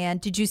 who's a man,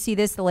 did you see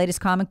this, the latest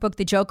comic book?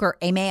 The Joker,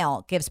 a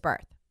male, gives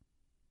birth.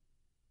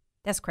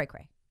 That's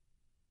cray-cray.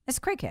 That's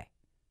cray-cray.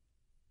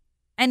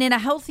 And in a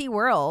healthy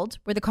world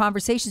where the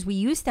conversations we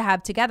used to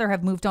have together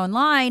have moved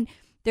online,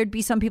 there'd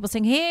be some people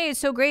saying, hey, it's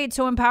so great,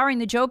 so empowering.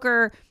 The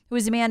Joker, who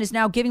is a man, is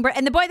now giving birth.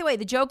 And by the way,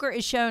 the Joker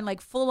is shown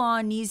like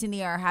full-on knees in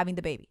the air having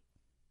the baby.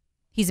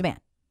 He's a man.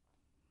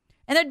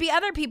 And there'd be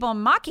other people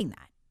mocking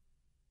that.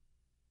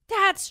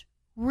 That's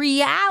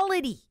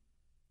reality.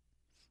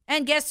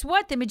 And guess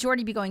what? The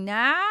majority would be going,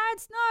 nah,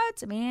 it's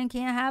nuts. A man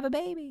can't have a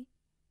baby.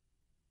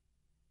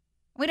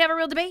 We'd have a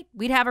real debate.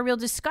 We'd have a real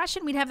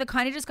discussion. We'd have the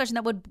kind of discussion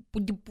that would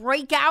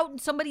break out in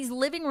somebody's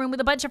living room with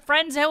a bunch of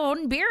friends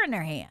holding beer in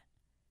their hand.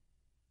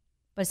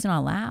 But it's not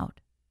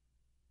allowed.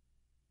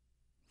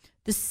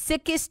 The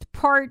sickest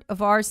part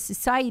of our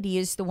society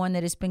is the one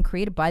that has been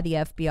created by the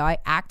FBI,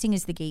 acting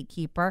as the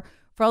gatekeeper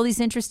for all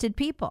these interested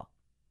people.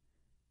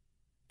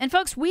 And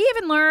folks, we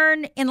even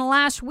learned in the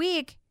last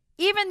week,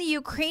 even the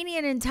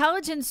Ukrainian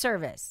intelligence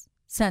service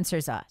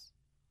censors us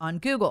on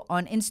Google,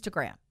 on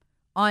Instagram,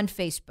 on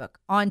Facebook,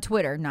 on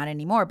Twitter. Not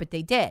anymore, but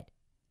they did.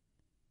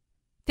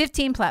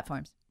 15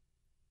 platforms.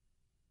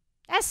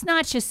 That's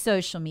not just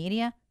social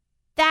media.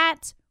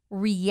 That's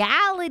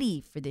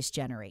reality for this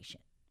generation.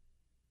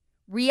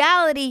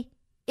 Reality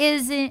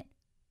isn't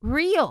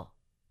real.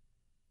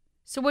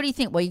 So what do you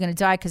think? Well, you're going to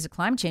die because of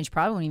climate change.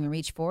 Probably won't even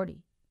reach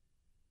 40.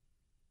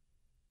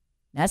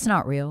 That's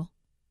not real.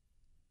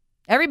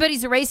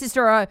 Everybody's a racist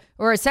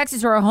or a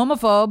sexist or a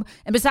homophobe.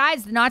 And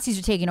besides, the Nazis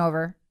are taking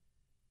over.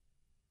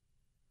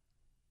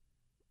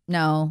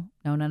 No,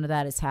 none of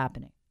that is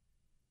happening.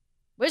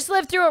 We just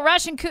lived through a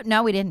Russian coup.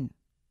 No, we didn't.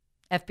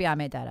 FBI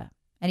made that up.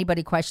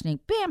 Anybody questioning,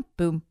 bam,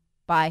 boom,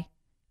 bye.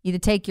 Either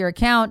take your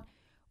account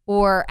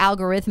or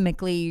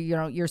algorithmically,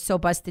 you're so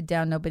busted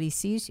down nobody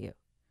sees you.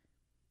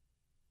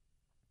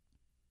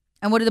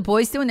 And what are the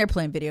boys doing? They're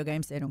playing video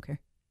games. They don't care.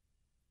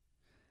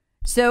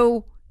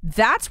 So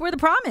that's where the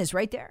problem is,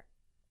 right there.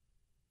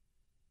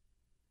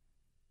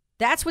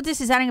 That's what this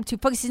is adding up to.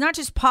 Folks, it's not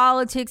just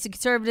politics. The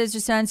conservatives are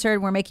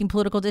censored. We're making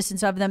political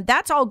distance of them.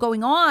 That's all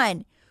going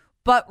on.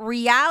 But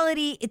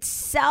reality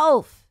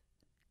itself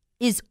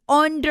is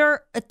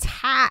under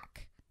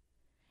attack.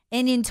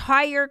 An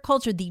entire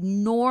culture, the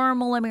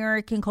normal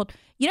American culture.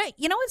 You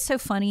know what's so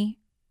funny?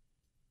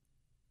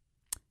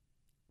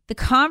 The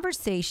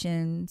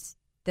conversations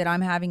that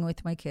I'm having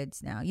with my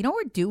kids now. You know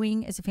what we're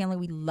doing as a family?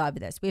 We love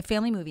this. We have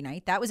family movie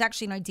night. That was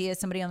actually an idea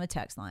somebody on the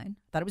text line.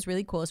 Thought it was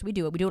really cool, so we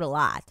do it. We do it a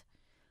lot.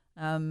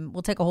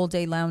 We'll take a whole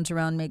day, lounge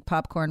around, make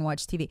popcorn,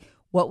 watch TV.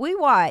 What we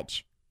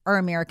watch are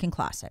American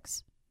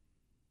classics.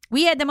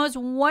 We had the most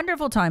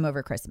wonderful time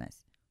over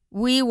Christmas.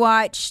 We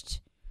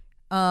watched,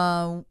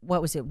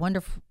 what was it? What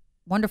is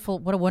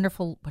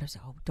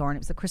it? Oh, darn, it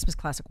was the Christmas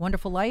classic,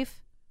 Wonderful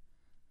Life.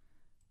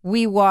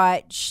 We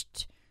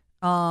watched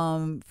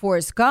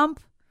Forrest Gump.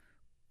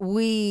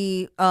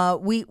 We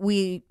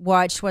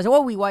watched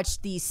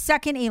the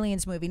second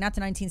Aliens movie, not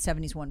the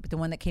 1970s one, but the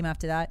one that came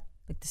after that.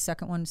 Like the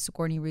second one,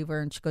 Sigourney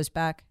Weaver, and she goes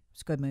back.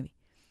 It's a good movie.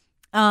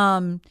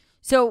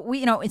 So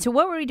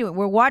what were we doing?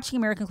 We're watching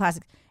American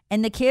classics,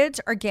 and the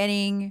kids are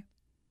getting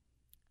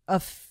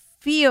a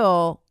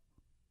feel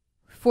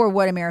for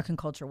what American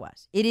culture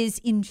was. It is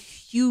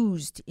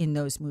infused in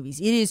those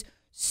movies. It is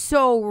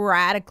so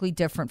radically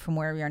different from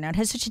where we are now. It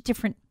has such a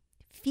different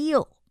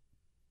feel.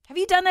 Have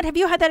you done that? Have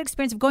you had that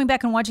experience of going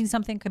back and watching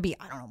something? Could be,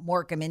 I don't know,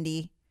 Mork and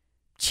Mindy,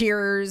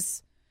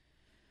 Cheers,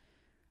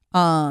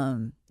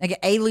 like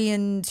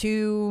Alien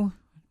 2.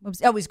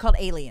 It was called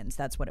Aliens.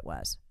 That's what it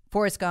was.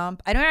 Forrest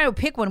Gump. I don't know how to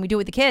pick one. We do it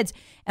with the kids.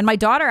 And my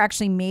daughter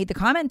actually made the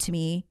comment to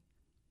me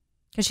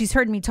because she's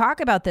heard me talk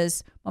about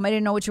this. Mom, I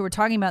didn't know what you were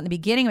talking about in the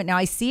beginning, but now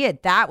I see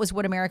it. That was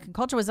what American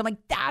culture was. I'm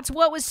like, that's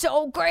what was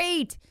so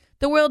great.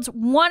 The world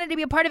wanted to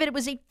be a part of it. It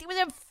was a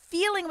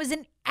feeling. It was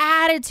an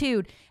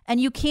attitude. And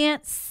you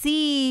can't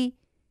see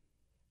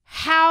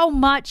how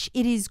much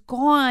it is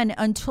gone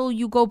until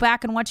you go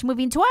back and watch a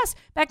movie. And to us,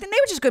 back then, they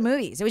were just good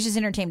movies. It was just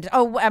entertainment.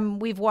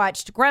 We've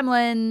watched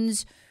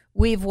Gremlins.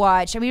 We're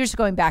just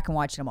going back and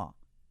watching them all.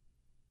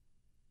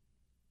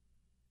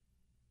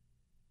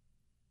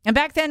 And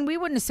back then, we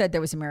wouldn't have said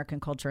there was American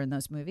culture in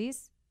those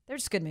movies. They're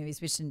just good movies.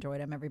 We just enjoyed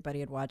them.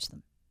 Everybody had watched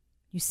them.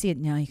 You see it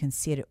now. You can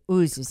see it. It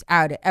oozes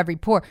out at every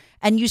pore.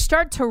 And you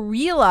start to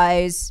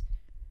realize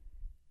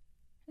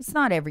it's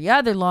not every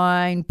other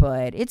line,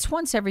 but it's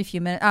once every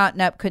few minutes.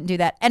 Nope, couldn't do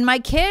that. And my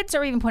kids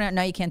are even pointing out,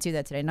 no, you can't do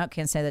that today. Nope,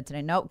 can't say that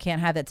today. Nope,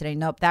 can't have that today.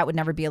 Nope, that would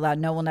never be allowed.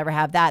 No, we'll never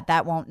have that.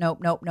 That won't.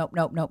 Nope.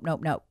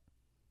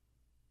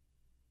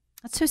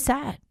 That's so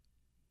sad.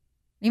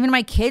 Even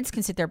my kids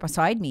can sit there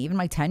beside me, even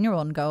my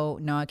 10-year-old, and go,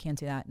 no, I can't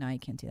do that. No, you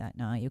can't do that.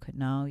 No, you could.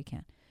 No, you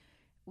can't.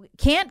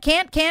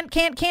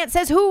 Can't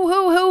says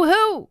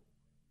who?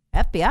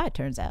 FBI, it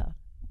turns out.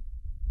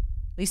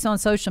 At least on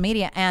social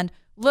media. And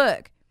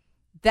look,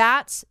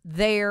 that's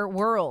their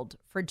world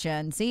for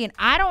Gen Z. And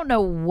I don't know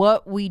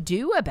what we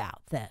do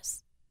about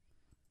this.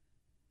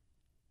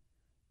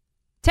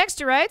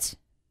 Texter writes,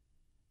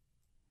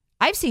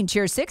 I've seen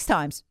Cheers 6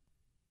 times.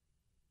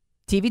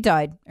 TV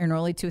died in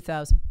early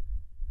 2000.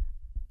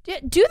 Do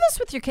this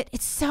with your kid.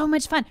 It's so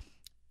much fun.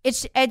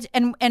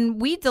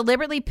 And we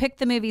deliberately picked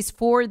the movies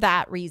for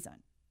that reason.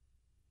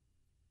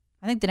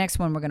 I think the next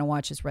one we're going to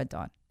watch is Red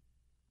Dawn.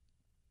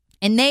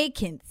 And they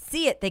can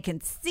see it. They can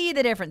see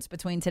the difference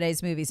between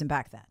today's movies and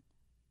back then.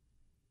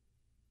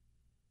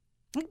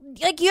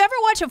 Like, you ever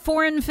watch a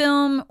foreign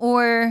film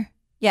or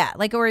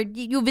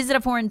you visit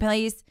a foreign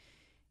place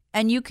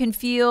and you can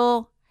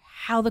feel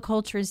how the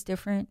culture is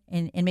different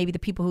and maybe the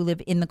people who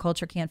live in the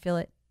culture can't feel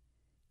it?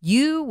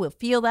 You will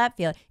feel that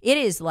feeling. It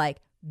is like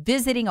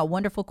visiting a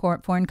wonderful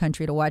foreign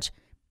country to watch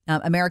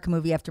American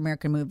movie after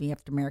American movie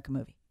after American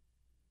movie.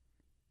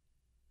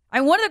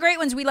 And one of the great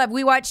ones we love,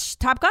 we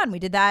watched Top Gun. We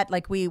did that.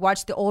 Like, we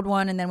watched the old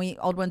one and then we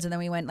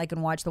went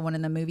and watched the one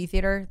in the movie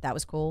theater. That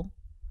was cool.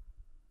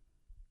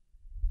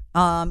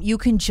 You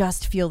can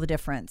just feel the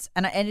difference.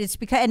 And it's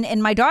because,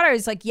 and my daughter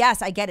is like,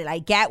 yes, I get it. I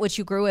get what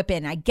you grew up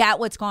in. I get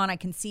what's gone. I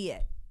can see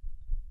it.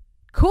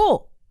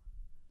 Cool.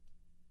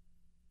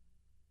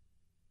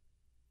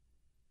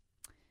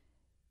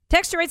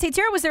 Texter writes, hey,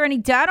 Tara, was there any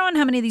data on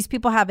how many of these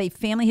people have a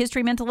family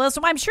history mental illness?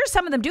 Well, I'm sure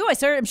some of them do.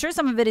 I'm sure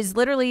some of it is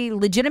literally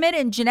legitimate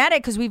and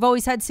genetic because we've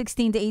always had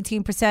 16 to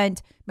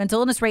 18% mental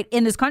illness rate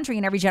in this country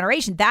in every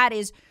generation. That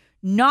is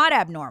not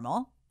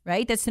abnormal,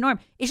 right? That's the norm.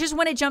 It's just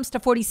when it jumps to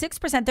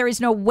 46%, there is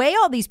no way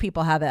all these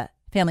people have a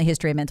family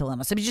history of mental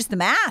illness. I mean, just the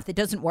math. It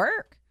doesn't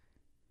work.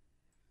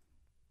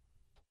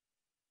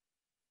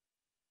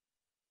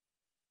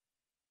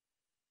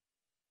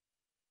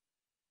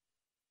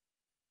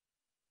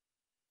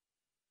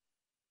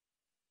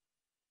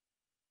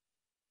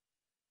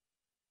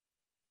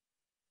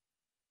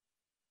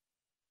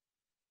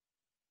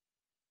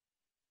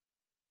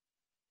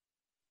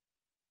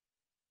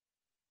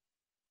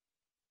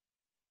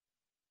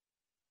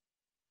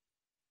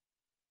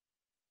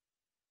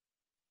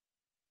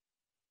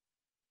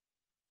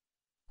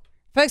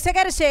 Folks, I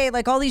got to say,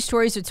 like, all these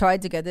stories are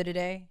tied together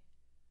today.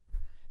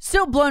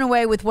 Still blown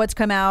away with what's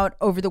come out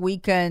over the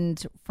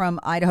weekend from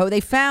Idaho. They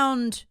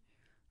found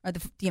or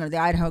the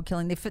Idaho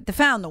killing. They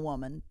found the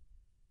woman.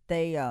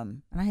 They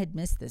and I had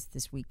missed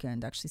this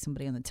weekend. Actually,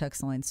 somebody on the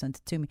text line sent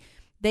it to me.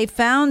 They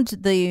found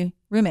the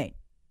roommate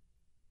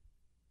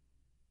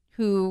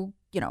who,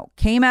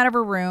 came out of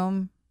her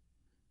room,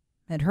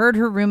 had heard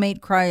her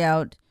roommate cry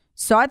out,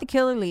 saw the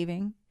killer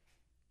leaving,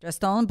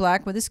 dressed all in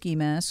black with a ski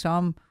mask, saw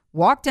him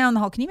walk down the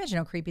hall. Can you imagine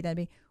how creepy that'd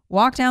be?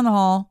 Walk down the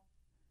hall,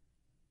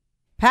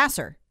 pass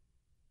her,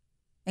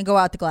 and go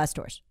out the glass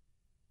doors.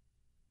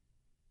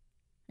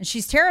 And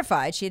she's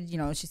terrified. She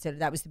said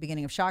that was the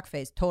beginning of shock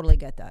phase. Totally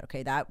get that.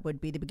 Okay, that would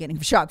be the beginning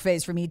of shock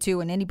phase for me too,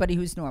 and anybody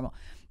who's normal.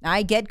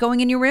 I get going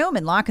in your room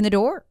and locking the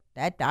door.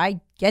 I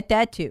get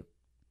that too.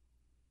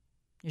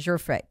 Because you're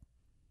afraid.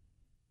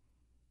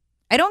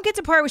 I don't get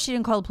the part where she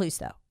didn't call the police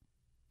though.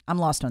 I'm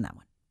lost on that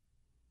one.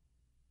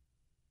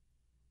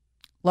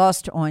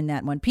 Lost on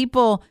that one.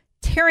 People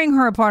tearing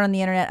her apart on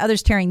the internet,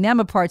 others tearing them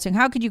apart, saying,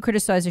 how could you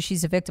criticize her?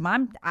 She's a victim. I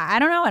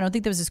don't know. I don't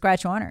think there was a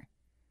scratch on her.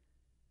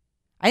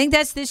 I think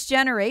that's this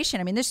generation.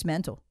 I mean, this is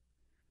mental.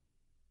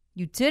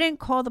 You didn't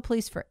call the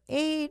police for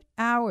 8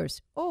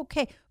 hours.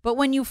 Okay. But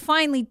when you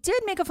finally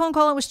did make a phone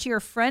call, it was to your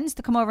friends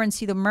to come over and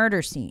see the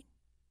murder scene.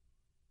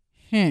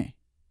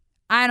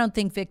 I don't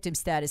think victim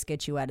status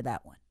gets you out of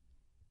that one.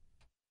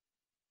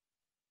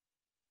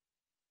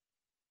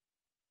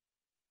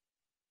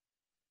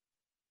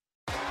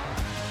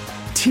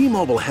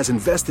 T-Mobile has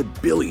invested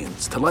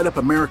billions to light up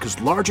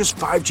America's largest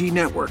 5G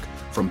network,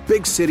 from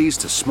big cities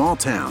to small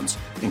towns,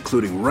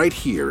 including right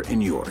here in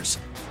yours.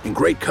 And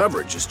great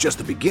coverage is just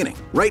the beginning.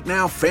 Right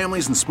now,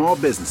 families and small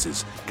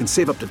businesses can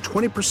save up to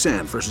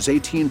 20% versus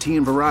AT&T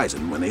and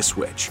Verizon when they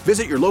switch.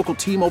 Visit your local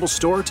T-Mobile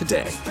store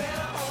today.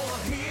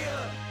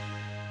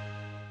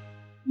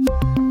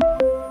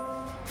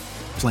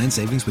 Plan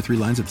savings with 3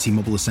 lines of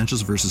T-Mobile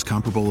Essentials versus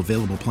comparable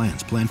available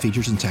plans. Plan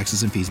features and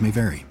taxes and fees may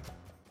vary.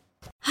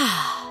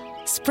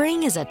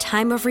 Spring is a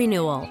time of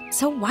renewal,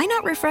 so why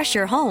not refresh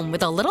your home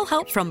with a little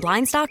help from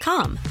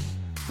Blinds.com?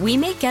 We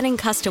make getting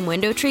custom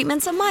window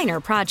treatments a minor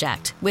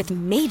project with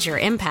major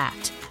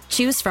impact.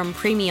 Choose from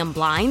premium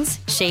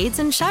blinds, shades,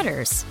 and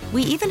shutters.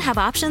 We even have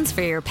options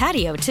for your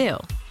patio, too.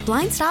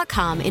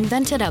 Blinds.com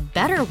invented a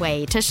better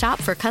way to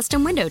shop for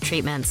custom window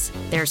treatments.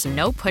 There's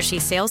no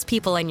pushy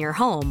salespeople in your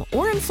home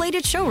or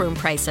inflated showroom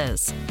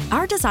prices.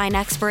 Our design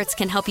experts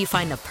can help you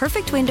find the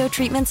perfect window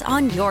treatments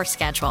on your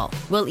schedule.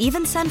 We'll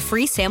even send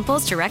free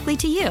samples directly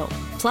to you.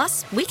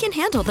 Plus, we can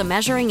handle the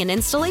measuring and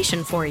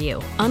installation for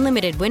you.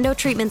 Unlimited window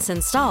treatments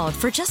installed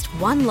for just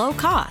one low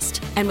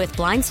cost. And with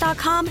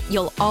Blinds.com,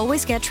 you'll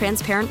always get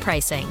transparent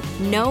pricing.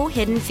 No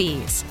hidden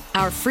fees.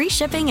 Our free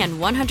shipping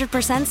and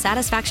 100%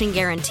 satisfaction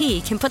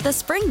guarantee can put the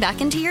spring back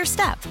into your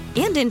step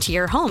and into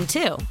your home,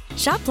 too.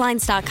 Shop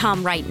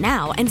Blinds.com right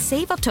now and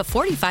save up to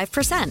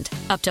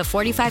 45%. Up to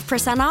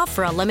 45% off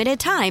for a limited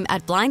time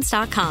at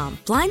Blinds.com.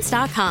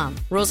 Blinds.com.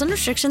 Rules and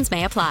restrictions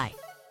may apply.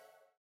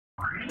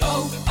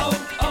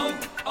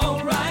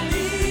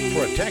 O'Reilly.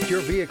 Protect your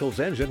vehicle's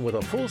engine with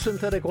a full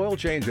synthetic oil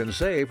change and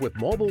save with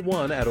Mobil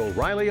 1 at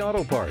O'Reilly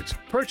Auto Parts.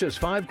 Purchase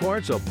 5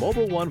 quarts of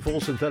Mobil 1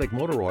 full synthetic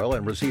motor oil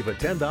and receive a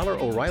 $10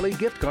 O'Reilly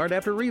gift card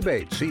after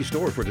rebate. See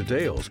store for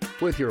details.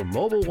 With your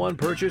Mobil 1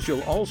 purchase,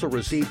 you'll also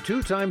receive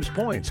 2 times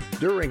points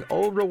during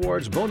Old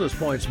Rewards Bonus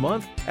Points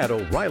Month at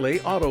O'Reilly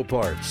Auto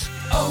Parts.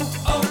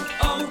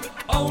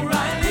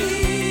 O'Reilly.